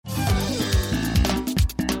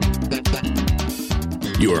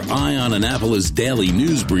Your Eye on Annapolis daily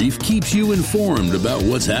news brief keeps you informed about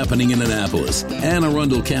what's happening in Annapolis, Anne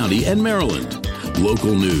Arundel County, and Maryland.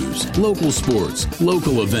 Local news, local sports,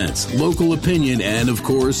 local events, local opinion, and, of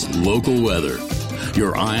course, local weather.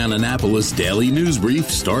 Your Eye on Annapolis daily news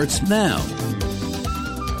brief starts now.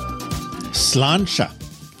 Sláinte.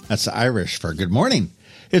 That's Irish for good morning.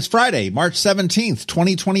 It's Friday, March 17th,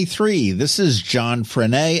 2023. This is John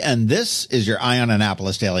Frenaye, and this is your Eye on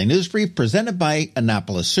Annapolis Daily News Brief presented by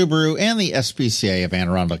Annapolis Subaru and the SPCA of Anne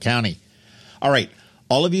Arundel County. All right,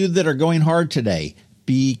 all of you that are going hard today,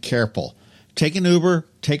 be careful. Take an Uber,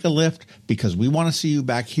 take a Lyft, because we want to see you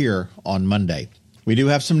back here on Monday. We do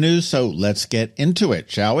have some news, so let's get into it,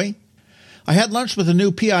 shall we? I had lunch with a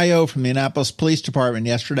new PIO from the Annapolis Police Department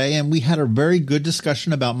yesterday, and we had a very good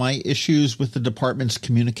discussion about my issues with the department's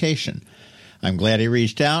communication. I'm glad he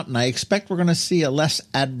reached out, and I expect we're going to see a less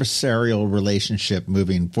adversarial relationship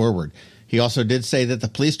moving forward. He also did say that the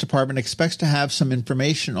police department expects to have some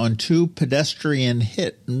information on 2 pedestrian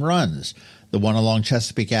hit and runs, the one along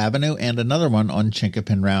Chesapeake Avenue and another one on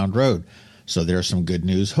Chinkapin Round Road. So there's some good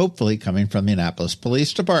news, hopefully, coming from the Annapolis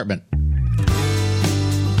Police Department.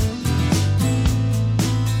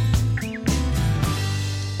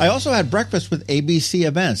 I also had breakfast with ABC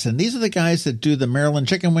Events, and these are the guys that do the Maryland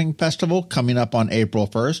Chicken Wing Festival coming up on April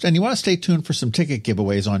 1st, and you want to stay tuned for some ticket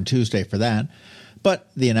giveaways on Tuesday for that. But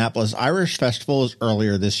the Annapolis Irish Festival is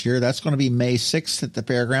earlier this year. That's going to be May 6th at the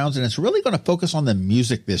fairgrounds, and it's really going to focus on the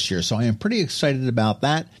music this year, so I am pretty excited about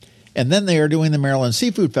that. And then they are doing the Maryland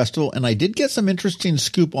Seafood Festival, and I did get some interesting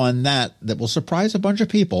scoop on that will surprise a bunch of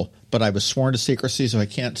people, but I was sworn to secrecy, so I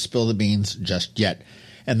can't spill the beans just yet.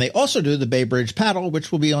 And they also do the Bay Bridge Paddle,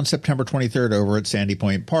 which will be on September 23rd over at Sandy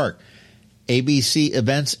Point Park.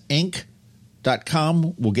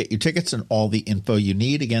 ABCEventsInc.com will get you tickets and all the info you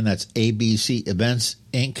need. Again, that's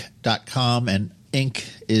ABCEventsInc.com, and Inc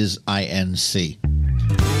is INC.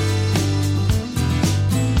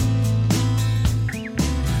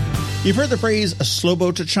 You've heard the phrase, a slow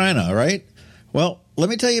boat to China, right? Well, let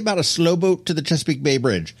me tell you about a slow boat to the Chesapeake Bay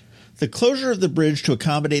Bridge. The closure of the bridge to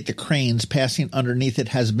accommodate the cranes passing underneath it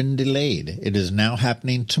has been delayed. It is now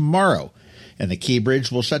happening tomorrow. And the Key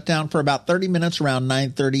Bridge will shut down for about 30 minutes around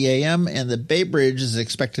 9:30 a.m., and the Bay Bridge is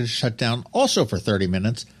expected to shut down also for 30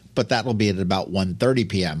 minutes, but that will be at about 1:30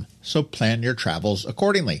 p.m. So plan your travels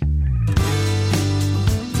accordingly.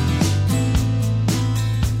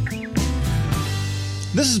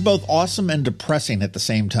 This is both awesome and depressing at the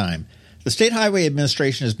same time. The State Highway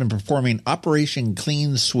Administration has been performing Operation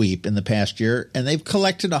Clean Sweep in the past year, and they've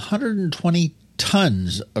collected 120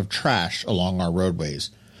 tons of trash along our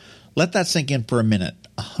roadways. Let that sink in for a minute.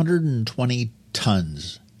 120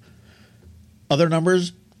 tons. Other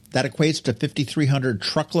numbers, that equates to 5,300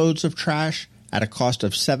 truckloads of trash at a cost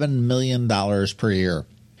of $7 million per year.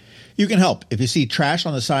 You can help. If you see trash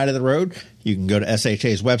on the side of the road, you can go to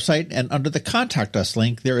SHA's website, and under the Contact Us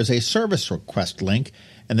link, there is a service request link,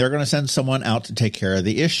 and they're going to send someone out to take care of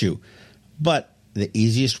the issue. But the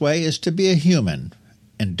easiest way is to be a human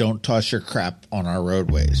and don't toss your crap on our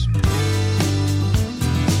roadways.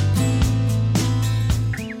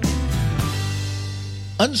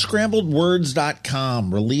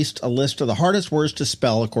 Unscrambledwords.com released a list of the hardest words to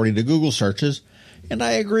spell according to Google searches, and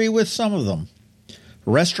I agree with some of them.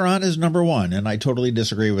 Restaurant is number 1, and I totally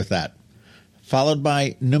disagree with that. Followed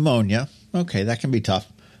by pneumonia. Okay, that can be tough.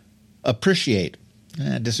 Appreciate.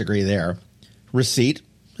 Disagree there. Receipt.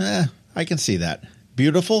 I can see that.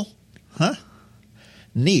 Beautiful. Huh?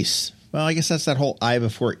 Niece. Well, I guess that's that whole I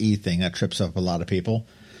before E thing that trips up a lot of people.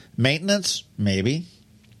 Maintenance. Maybe.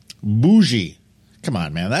 Bougie. Come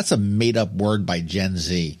on, man. That's a made-up word by Gen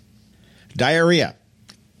Z. Diarrhea.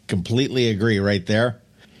 Completely agree right there.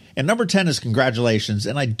 And number 10 is congratulations,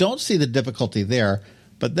 and I don't see the difficulty there.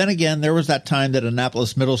 But then again, there was that time that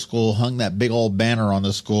Annapolis Middle School hung that big old banner on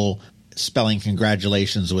the school spelling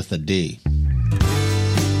congratulations with a D.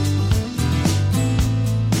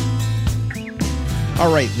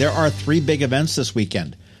 All right, there are 3 big events this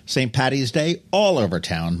weekend. St. Paddy's Day all over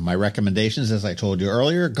town. My recommendations, as I told you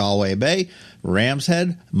earlier, Galway Bay, Ram's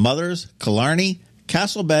Head, Mothers, Killarney,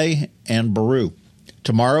 Castle Bay, and Baru.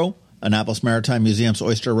 Tomorrow, Annapolis Maritime Museum's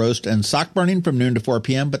oyster roast and sock burning from noon to 4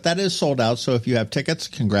 p.m., but that is sold out, so if you have tickets,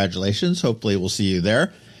 congratulations. Hopefully we'll see you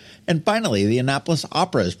there. And finally, the Annapolis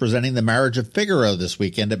Opera is presenting The Marriage of Figaro this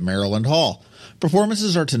weekend at Maryland Hall.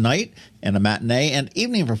 Performances are tonight, and a matinee and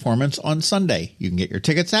evening performance on Sunday. You can get your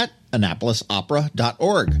tickets at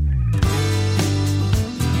annapolisopera.org.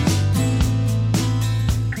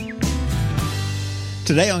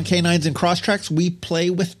 Today on Canines and Crosstracks, we play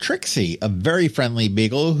with Trixie, a very friendly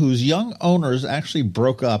beagle whose young owners actually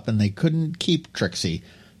broke up and they couldn't keep Trixie,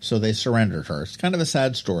 so they surrendered her. It's kind of a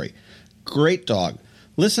sad story. Great dog.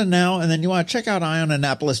 Listen now, and then you want to check out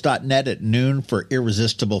eyeonannapolis.net at noon for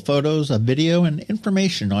irresistible photos, a video, and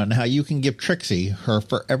information on how you can give Trixie her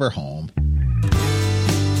forever home.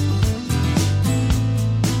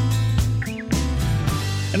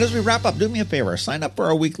 And as we wrap up, do me a favor, sign up for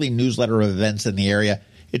our weekly newsletter of events in the area.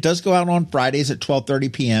 It does go out on Fridays at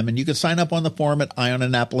 12:30 p.m., and you can sign up on the forum at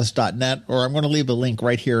eyeonannapolis.net, or I'm going to leave a link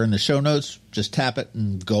right here in the show notes. Just tap it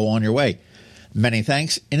and go on your way. Many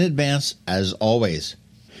thanks in advance, as always.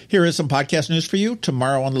 Here is some podcast news for you.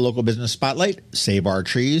 Tomorrow on the Local Business Spotlight, Save Our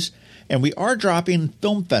Trees. And we are dropping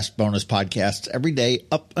Film Fest bonus podcasts every day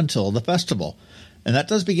up until the festival. And that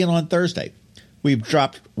does begin on Thursday. We've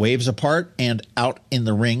dropped Waves Apart and Out in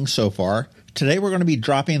the Ring so far. Today we're going to be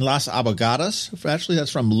dropping Las Abogadas. Actually,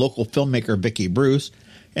 that's from local filmmaker Vicky Bruce.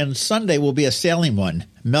 And Sunday will be a sailing one,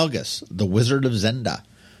 Melgus, The Wizard of Zenda.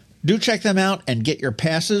 Do check them out and get your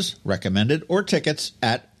passes, recommended, or tickets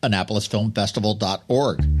at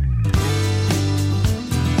AnnapolisFilmFestival.org.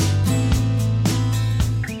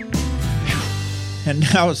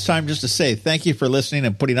 And now it's time just to say thank you for listening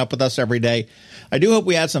and putting up with us every day. I do hope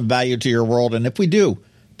we add some value to your world, and if we do,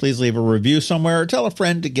 please leave a review somewhere or tell a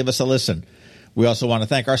friend to give us a listen. We also want to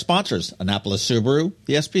thank our sponsors, Annapolis Subaru,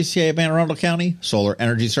 the SPCA of Anne Arundel County, Solar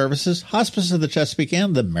Energy Services, Hospice of the Chesapeake,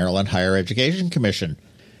 and the Maryland Higher Education Commission.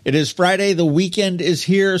 It is Friday, the weekend is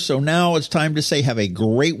here, so now it's time to say have a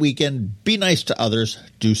great weekend, be nice to others,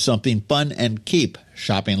 do something fun, and keep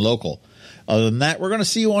shopping local. Other than that, we're going to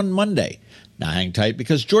see you on Monday. Now hang tight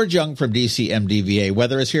because George Young from DCMDVA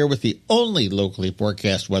Weather is here with the only locally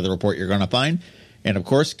forecast weather report you're going to find, and of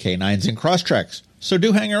course, Canines and Crosstracks. So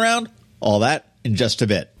do hang around, all that in just a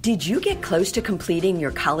bit. Did you get close to completing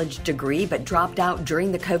your college degree but dropped out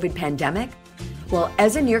during the COVID pandemic? Well,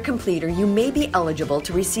 as a near completer, you may be eligible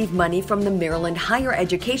to receive money from the Maryland Higher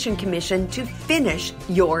Education Commission to finish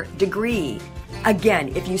your degree.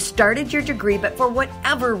 Again, if you started your degree but for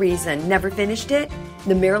whatever reason never finished it,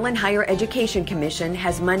 the Maryland Higher Education Commission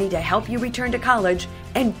has money to help you return to college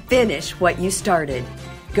and finish what you started.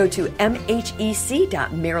 Go to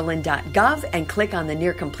mhec.maryland.gov and click on the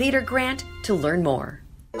Near Completer grant to learn more.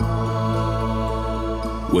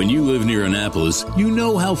 When you live near Annapolis, you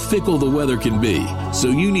know how fickle the weather can be. So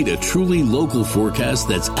you need a truly local forecast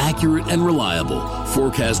that's accurate and reliable.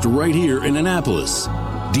 Forecast right here in Annapolis.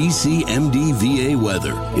 DCMDVA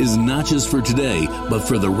Weather is not just for today, but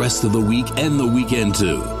for the rest of the week and the weekend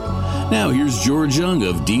too. Now here's George Young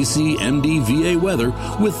of DCMDVA Weather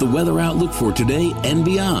with the weather outlook for today and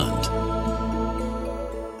beyond.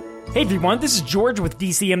 Hey everyone, this is George with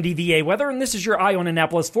DCMDVA Weather, and this is your Eye on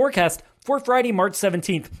Annapolis forecast for Friday, March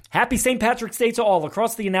 17th. Happy St. Patrick's Day to all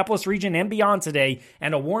across the Annapolis region and beyond today,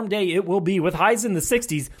 and a warm day it will be with highs in the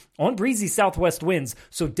 60s on breezy southwest winds,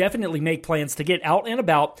 so definitely make plans to get out and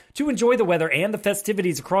about to enjoy the weather and the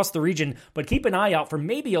festivities across the region, but keep an eye out for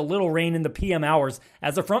maybe a little rain in the PM hours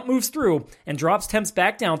as the front moves through and drops temps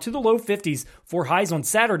back down to the low 50s for highs on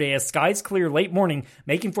Saturday as skies clear late morning,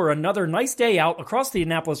 making for another nice day out across the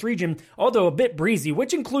Annapolis region, although a bit breezy,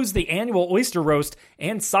 which includes the annual oyster roast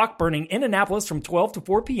and sock burning in Annapolis from 12 to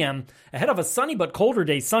 4 p.m. ahead of a sunny but colder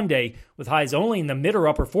day Sunday, with highs only in the mid or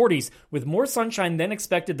upper 40s, with more sunshine than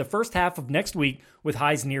expected the first half of next week, with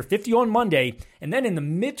highs near 50 on Monday, and then in the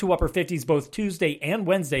mid to upper 50s both Tuesday and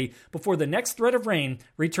Wednesday before the next threat of rain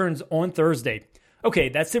returns on Thursday. Okay,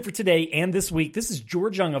 that's it for today and this week. This is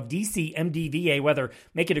George Young of DCMDVA Weather.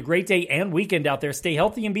 Make it a great day and weekend out there. Stay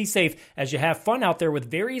healthy and be safe as you have fun out there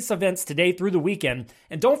with various events today through the weekend.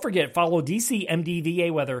 And don't forget, follow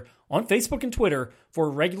DCMDVA Weather on Facebook and Twitter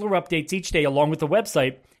for regular updates each day, along with the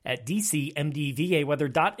website at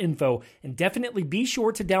dcmdvaweather.info. And definitely be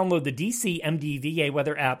sure to download the DCMDVA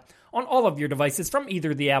Weather app on all of your devices from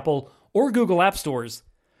either the Apple or Google App Stores,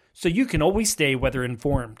 so you can always stay weather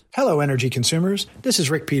informed. Hello, energy consumers. This is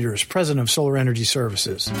Rick Peters, president of Solar Energy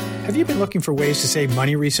Services. Have you been looking for ways to save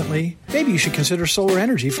money recently? Maybe you should consider solar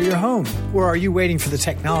energy for your home. Or are you waiting for the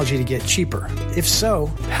technology to get cheaper? If so,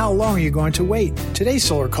 how long are you going to wait? Today's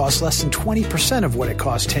solar costs less than 20% of what it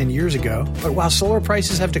cost 10 years ago. But while solar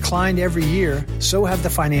prices have declined every year, so have the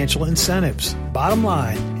financial incentives. Bottom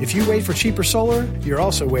line, if you wait for cheaper solar, you're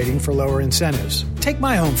also waiting for lower incentives. Take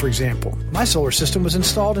my home, for example. My solar system was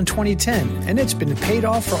installed in 2010, and it's been paid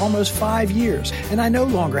off for almost 5 years, and I no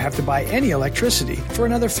longer have to buy any electricity for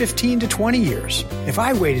another 15 to 20 years. If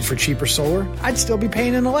I waited for cheaper solar, I'd still be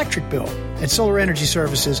paying an electric bill. At Solar Energy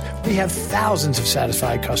Services, we have thousands of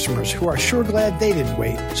satisfied customers who are sure glad they didn't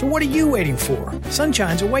wait. So what are you waiting for?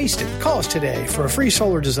 Sunshine's a wasted. Call us today for a free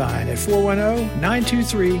solar design at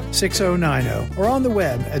 410-923-6090 or on the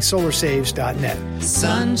web at solarsaves.net.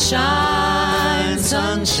 Sunshine,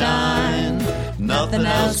 sunshine, nothing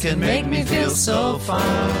else can make me feel so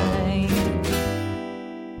fine.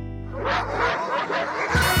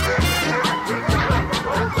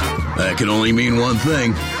 That can only mean one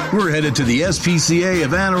thing. We're headed to the SPCA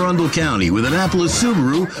of Anne Arundel County with Annapolis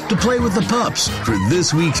Subaru to play with the pups for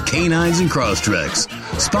this week's Canines and Crosstreks.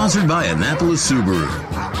 Sponsored by Annapolis Subaru.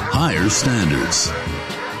 Higher standards.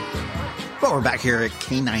 Well, we're back here at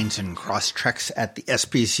Canines and Crosstreks at the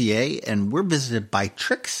SPCA, and we're visited by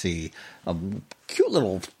Trixie, a cute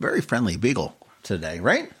little, very friendly beagle today,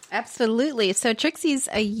 right? Absolutely. So Trixie's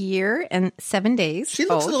a year and 7 days. She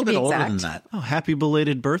looks a little bit older than that. Oh, happy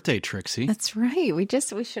belated birthday, Trixie. That's right. We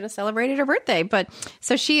should have celebrated her birthday. But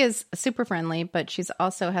so she is super friendly, but she's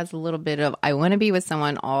also has a little bit of, I want to be with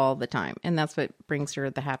someone all the time. And that's what brings her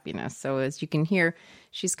the happiness. So as you can hear,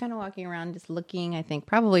 she's kind of walking around just looking, I think,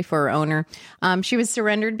 probably for her owner. She was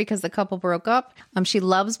surrendered because the couple broke up. She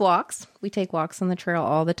loves walks. We take walks on the trail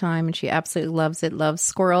all the time, and she absolutely loves it, loves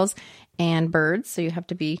squirrels and birds. So you have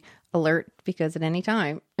to be alert because at any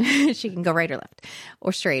time she can go right or left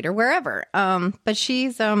or straight or wherever. But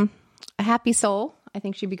she's a happy soul. I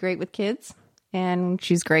think she'd be great with kids. And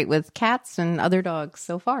she's great with cats and other dogs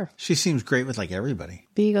so far. She seems great with like everybody.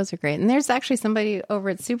 Beagles are great. And there's actually somebody over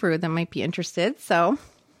at Subaru that might be interested. So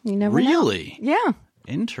you never know. Really? Yeah.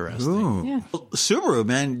 Interesting. Ooh. Yeah. Well, Subaru,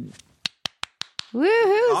 man.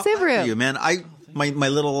 Woohoo, Subaru. You, man. My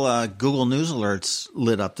little Google News alerts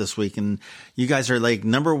lit up this week, and you guys are like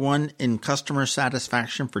 #1 in customer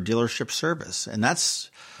satisfaction for dealership service. And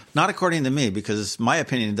that's not according to me, because my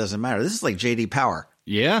opinion doesn't matter. This is like JD Power.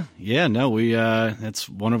 Yeah. No, that's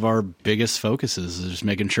one of our biggest focuses, is just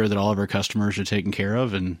making sure that all of our customers are taken care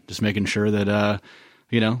of, and just making sure that,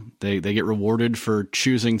 they get rewarded for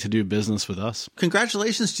choosing to do business with us.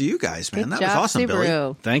 Congratulations to you guys, man. Good That job, was awesome,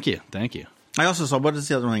 Subaru. Billy. Thank you. I also saw, what is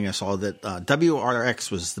the other thing I saw? That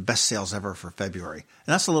WRX was the best sales ever for February.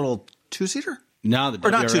 And that's a little two-seater? No, the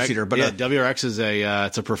or WRX, not two-seater, but WRX is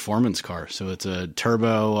it's a performance car. So it's a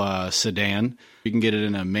turbo sedan. You can get it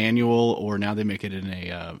in a manual, or now they make it in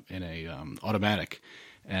a automatic,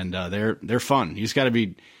 and they're fun. You got to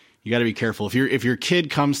be careful if your kid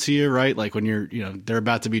comes to you, right? Like when they're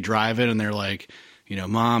about to be driving and they're like,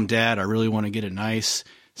 Mom, Dad, I really want to get a nice,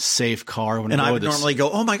 safe car. And I would normally go,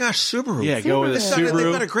 oh my gosh, Subaru. Yeah, go with a Subaru.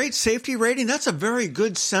 They've got a great safety rating. That's a very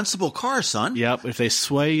good, sensible car, son. Yep. If they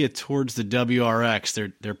sway you towards the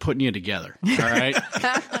WRX, they're putting you together. All right.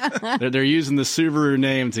 they're using the Subaru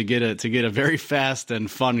name to get a very fast and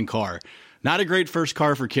fun car. Not a great first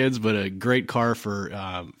car for kids, but a great car for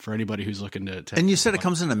anybody who's looking to. And you said it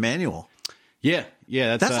comes in a manual. Yeah.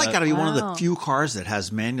 That's like got to be one of the few cars that has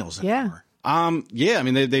manuals in it. Yeah, I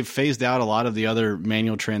mean they've phased out a lot of the other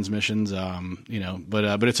manual transmissions,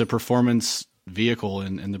 but it's a performance vehicle,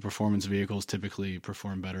 and the performance vehicles typically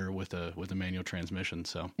perform better with a manual transmission.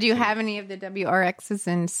 So, do you have any of the WRXs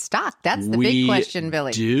in stock? That's the big question,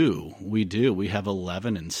 Billy. We do. We have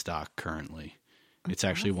 11 in stock currently. It's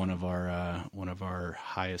actually one of our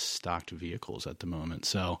highest stocked vehicles at the moment.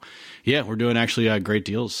 So, yeah, we're doing actually great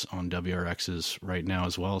deals on WRXs right now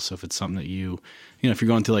as well. So if it's something that if you're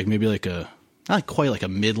going through not quite like a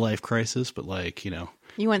midlife crisis, but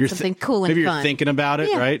you want something cool and maybe fun. You're thinking about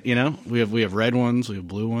it, right? We have red ones, we have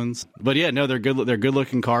blue ones, but yeah, no, they're good. They're good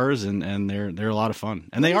looking cars, and they're a lot of fun,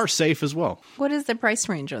 and they are safe as well. What is the price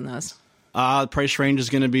range on those? The price range is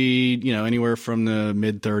going to be, anywhere from the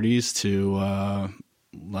mid 30s to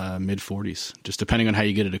mid 40s, just depending on how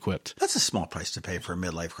you get it equipped. That's a small price to pay for a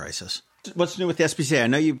midlife crisis. What's new with the SPCA? I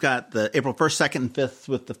know you've got the April 1st, 2nd, and 5th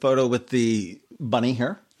with the photo with the bunny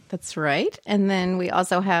here. That's right. And then we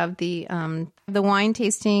also have the wine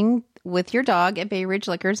tasting with your dog at Bay Ridge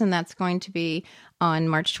Liquors, and that's going to be on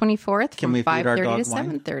March 24th from 5:30 to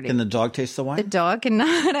 7:30. Can the dog taste the wine? The dog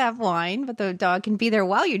cannot have wine, but the dog can be there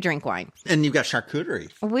while you drink wine. And you've got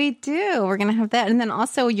charcuterie. We do. We're going to have that. And then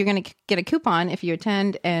also you're going to get a coupon if you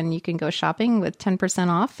attend, and you can go shopping with 10%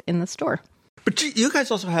 off in the store. But you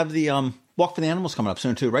guys also have the Walk for the Animals coming up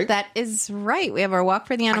soon too, right? That is right. We have our Walk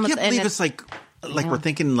for the Animals. I can't believe it's like we're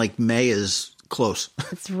thinking like May is close.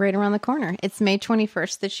 It's right around the corner. It's May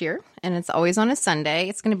 21st this year, and it's always on a Sunday.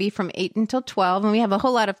 It's going to be from 8 until 12, and we have a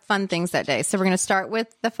whole lot of fun things that day. So we're going to start with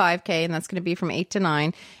the 5K, and that's going to be from 8 to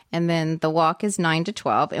 9, and then the walk is 9 to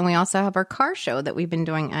 12, and we also have our car show that we've been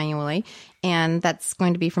doing annually, and that's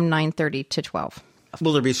going to be from 9:30 to 12.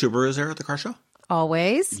 Will there be Subarus there at the car show?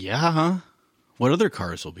 Always. Yeah, huh? What other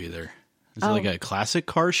cars will be there? Is it like a classic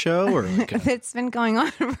car show or like It's been going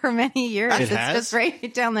on for many years. It It's has? just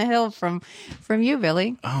right down the hill from you,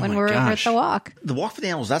 Billy, when my we're over at gosh. the walk. The Walk for the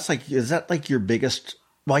Animals, is that like your biggest?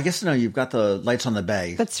 Well, I guess no, you've got the Lights on the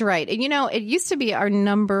Bay. That's right. And, it used to be our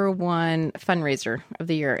number one fundraiser of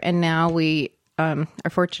the year. And now we are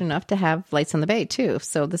fortunate enough to have Lights on the Bay, too.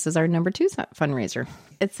 So this is our number 2 fundraiser.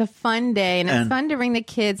 It's a fun day, and it's fun to bring the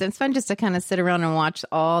kids. And it's fun just to kind of sit around and watch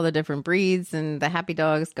all the different breeds and the happy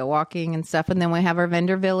dogs go walking and stuff. And then we have our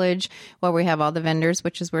vendor village where we have all the vendors,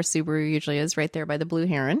 which is where Subaru usually is, right there by the Blue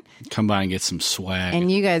Heron. come by and get some swag?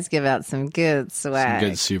 And you guys give out some good swag. Some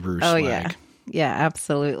good Subaru Oh, swag. yeah. Yeah,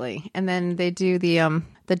 absolutely. And then they do the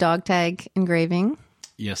dog tag engraving.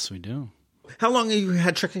 Yes, we do. How long have you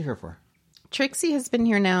had Trixie here for? Trixie has been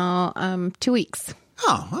here now 2 weeks.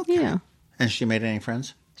 Oh, okay. Yeah. And she made any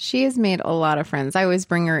friends? She has made a lot of friends. I always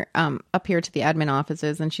bring her up here to the admin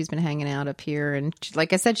offices, and she's been hanging out up here. And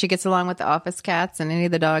like I said, she gets along with the office cats and any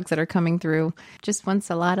of the dogs that are coming through. Just wants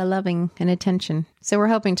a lot of loving and attention. So we're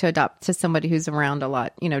hoping to adopt to somebody who's around a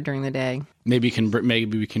lot, during the day. Maybe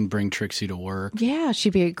we can bring Trixie to work. Yeah,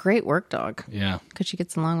 she'd be a great work dog Yeah. because she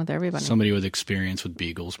gets along with everybody. Somebody with experience with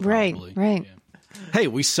beagles, probably. Right. Yeah. Hey,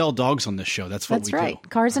 we sell dogs on this show. That's what That's we right. do.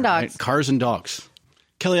 Cars and dogs. Right? Cars and dogs.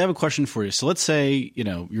 Kelly, I have a question for you. So let's say,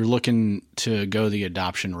 you're looking to go the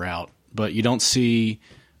adoption route, but you don't see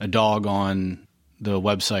a dog on the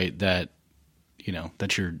website that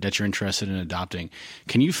you're interested in adopting.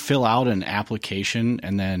 Can you fill out an application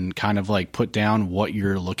and then kind of like put down what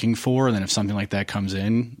you're looking for? And then if something like that comes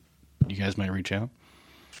in, you guys might reach out?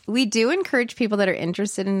 We do encourage people that are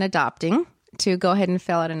interested in adopting to go ahead and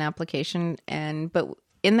fill out an application. But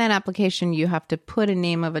in that application, you have to put a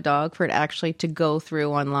name of a dog for it actually to go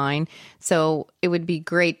through online. So it would be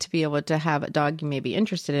great to be able to have a dog you may be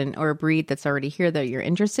interested in or a breed that's already here that you're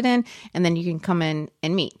interested in, and then you can come in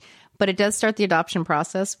and meet. But it does start the adoption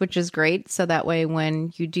process, which is great. So that way,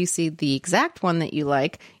 when you do see the exact one that you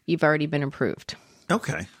like, you've already been approved.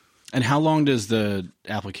 Okay. And how long does the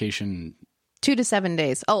application 2 to 7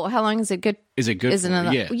 days. Oh, how long is it good? Is it good?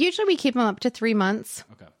 Yeah. Usually we keep them up to 3 months.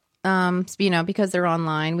 Okay. Because they're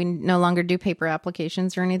online. We no longer do paper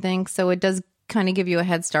applications or anything. So it does kind of give you a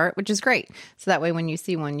head start, which is great. So that way when you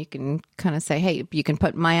see one, you can kind of say, hey, you can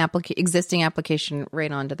put my existing application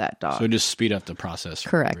right onto that dog. So just speed up the process.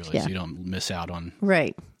 Correct, Really, yeah. So you don't miss out on.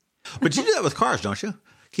 Right. But you do that with cars, don't you?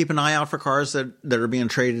 Keep an eye out for cars that are being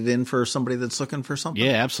traded in for somebody that's looking for something.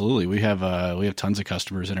 Yeah, absolutely. We have tons of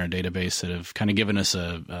customers in our database that have kind of given us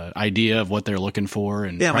a idea of what they're looking for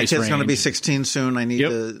and Yeah, my price kid's going to be range. 16 soon. I need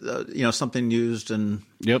Yep. to, something used and.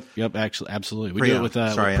 Yep. Actually, absolutely. We do Pre-owned. it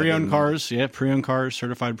with Sorry, I pre-owned didn't- cars. Yeah, pre-owned cars,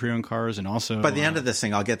 certified pre-owned cars, and also By the end of this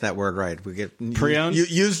thing, I'll get that word right. We get Pre-owned?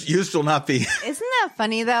 Used will not be. Isn't that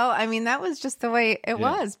funny, though? I mean, that was just the way it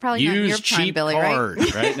was. Probably not used your time, cheap Billy,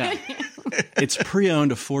 cars, right? No. It's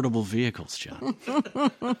pre-owned affordable vehicles, John.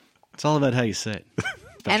 It's all about how you say it.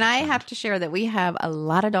 And I have to share that we have a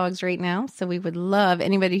lot of dogs right now. So we would love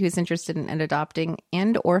anybody who's interested in adopting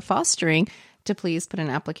and or fostering to please put an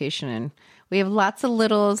application in. We have lots of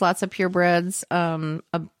littles, lots of purebreds,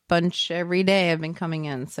 a bunch every day have been coming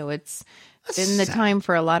in. So it's been the time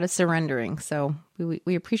for a lot of surrendering. So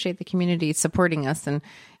we appreciate the community supporting us. And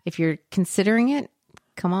if you're considering it,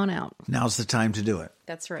 come on out. Now's the time to do it.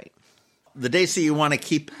 That's right. The dates that you want to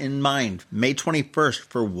keep in mind: May 21st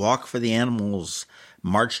for Walk for the Animals,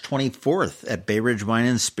 March 24th at Bay Ridge Wine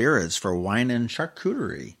and Spirits for wine and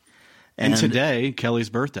charcuterie. And today, Kelly's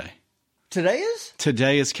birthday. Today is?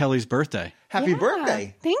 Today is Kelly's birthday. Happy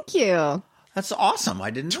birthday. Thank you. That's awesome. I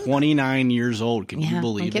didn't know. 29 years old. Can you I'm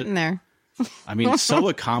believe getting it? there. I mean, so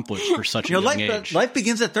accomplished for such a young age. Life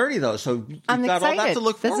begins at 30, though, so you've I'm got excited. all that to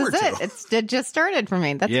look forward this is to. it. It just started for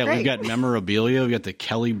me. That's Yeah, great. we've got memorabilia. We've got the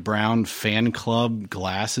Kelly Brown fan club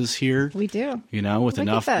glasses here. We do. With Look at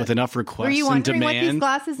enough that. requests Were you and wondering demand. what these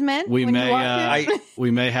glasses meant? we when may you walked in? we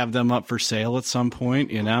may have them up for sale at some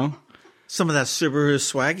point. Some of that Subaru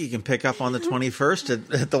swag you can pick up on the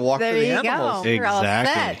 21st at the Walk There for the you Animals. go. You're all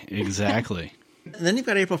set. Exactly. And then you've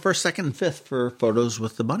got April 1st, 2nd, and 5th for photos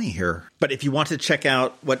with the bunny here. But if you want to check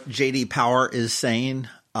out what JD Power is saying,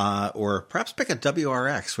 or perhaps pick a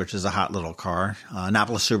WRX, which is a hot little car,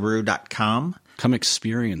 AnnapolisSubaru.com. come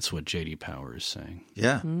experience what J.D. Power is saying.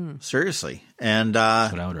 Yeah, seriously. And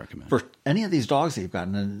That's what I would recommend. for any of these dogs that you've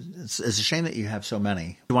gotten, and it's a shame that you have so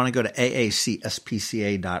many. You want to go to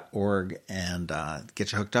aacspca.org and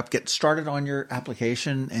get you hooked up. Get started on your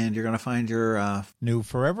application, and you're going to find your new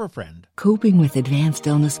forever friend. Coping with advanced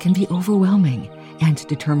illness can be overwhelming, and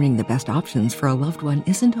determining the best options for a loved one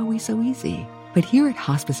isn't always so easy. But here at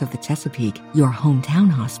Hospice of the Chesapeake, your hometown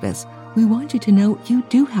hospice, we want you to know you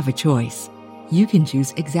do have a choice. You can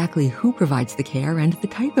choose exactly who provides the care and the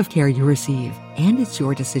type of care you receive, and it's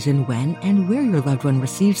your decision when and where your loved one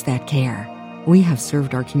receives that care. We have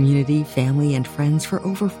served our community, family, and friends for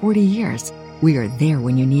over 40 years. We are there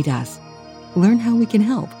when you need us. Learn how we can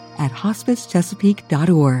help at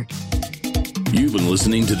hospicechesapeake.org. You've been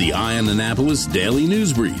listening to the Eye on Annapolis Daily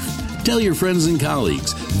News Brief. Tell your friends and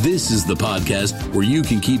colleagues, this is the podcast where you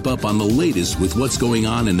can keep up on the latest with what's going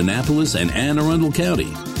on in Annapolis and Anne Arundel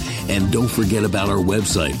County. And don't forget about our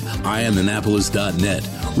website, eyeonannapolis.net,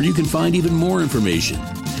 where you can find even more information.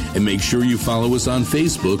 And make sure you follow us on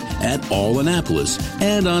Facebook at All Annapolis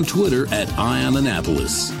and on Twitter at Eye on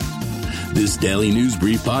Annapolis. This Daily News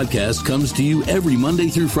Brief podcast comes to you every Monday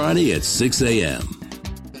through Friday at 6 a.m.